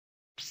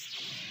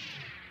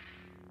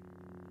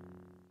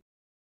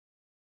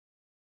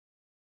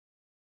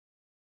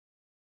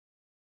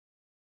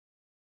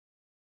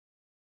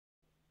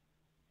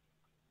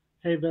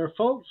Hey there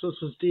folks, this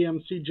is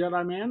DMC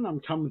Jedi Man. I'm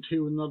coming to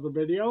you with another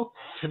video.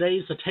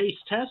 Today's a taste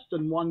test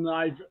and one that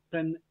I've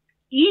been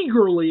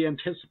eagerly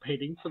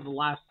anticipating for the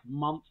last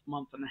month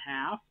and a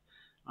half.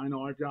 I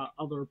know I've got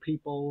other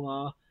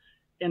people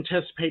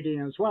anticipating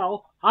as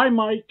well. Hi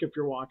Mike, if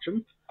you're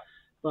watching.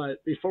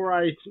 But before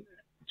I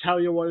tell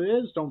you what it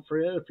is, don't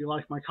forget, if you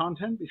like my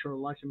content, be sure to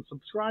like and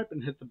subscribe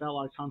and hit the bell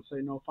icon so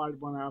you're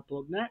notified when I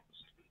upload next.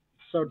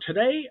 So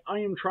today I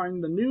am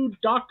trying the new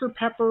Dr.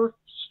 Pepper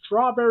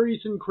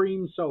Strawberries and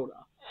Cream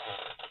Soda.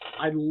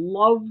 I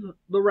love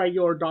the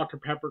regular Dr.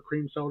 Pepper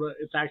cream soda.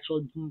 It's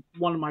actually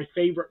one of my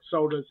favorite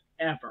sodas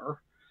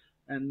ever,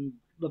 and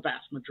the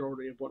vast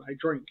majority of what I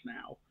drink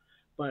now.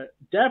 But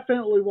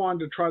definitely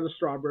wanted to try the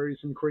strawberries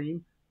and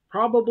cream.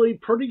 Probably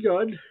pretty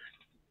good.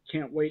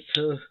 Can't wait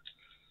to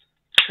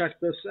check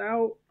this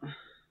out.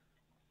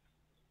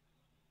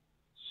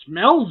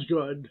 Smells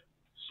good.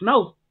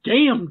 Smells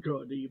damn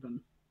good,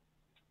 even.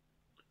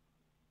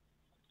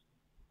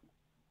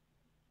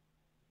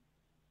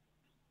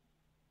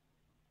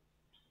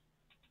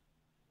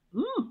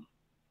 Mmm.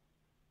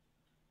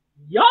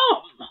 Yum!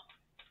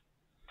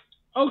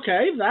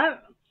 Okay,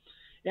 that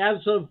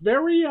has a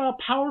very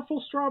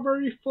powerful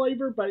strawberry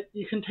flavor, but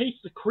you can taste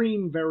the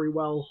cream very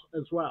well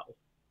as well.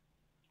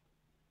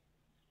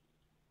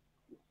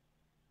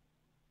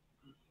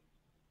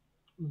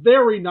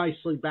 Very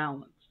nicely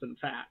balanced, in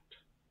fact.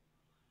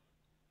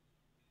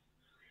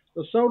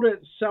 The soda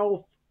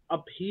itself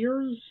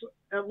appears,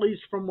 at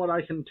least from what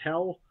I can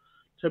tell,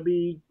 to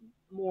be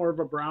more of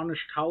a brownish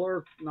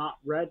color, not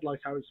red like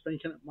I was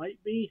thinking it might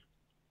be.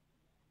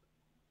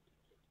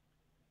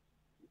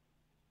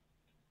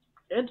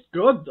 It's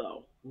good,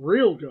 though.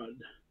 Real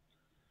good.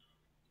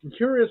 I'm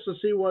curious to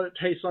see what it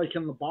tastes like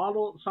in the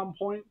bottle at some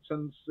point,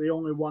 since the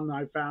only one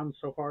I've found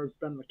so far has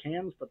been the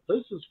cans, but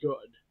this is good.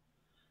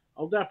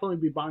 I'll definitely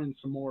be buying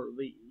some more of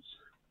these.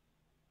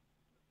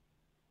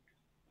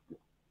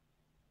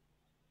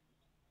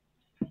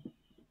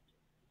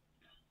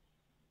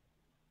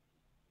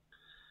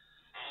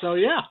 So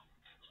yeah,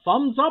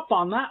 thumbs up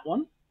on that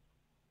one.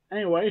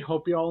 Anyway,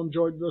 hope you all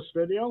enjoyed this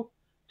video.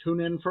 Tune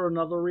in for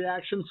another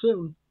reaction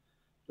soon.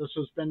 This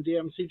has been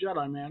DMC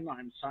Jedi Man.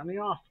 I'm signing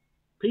off.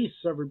 Peace,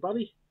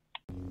 everybody.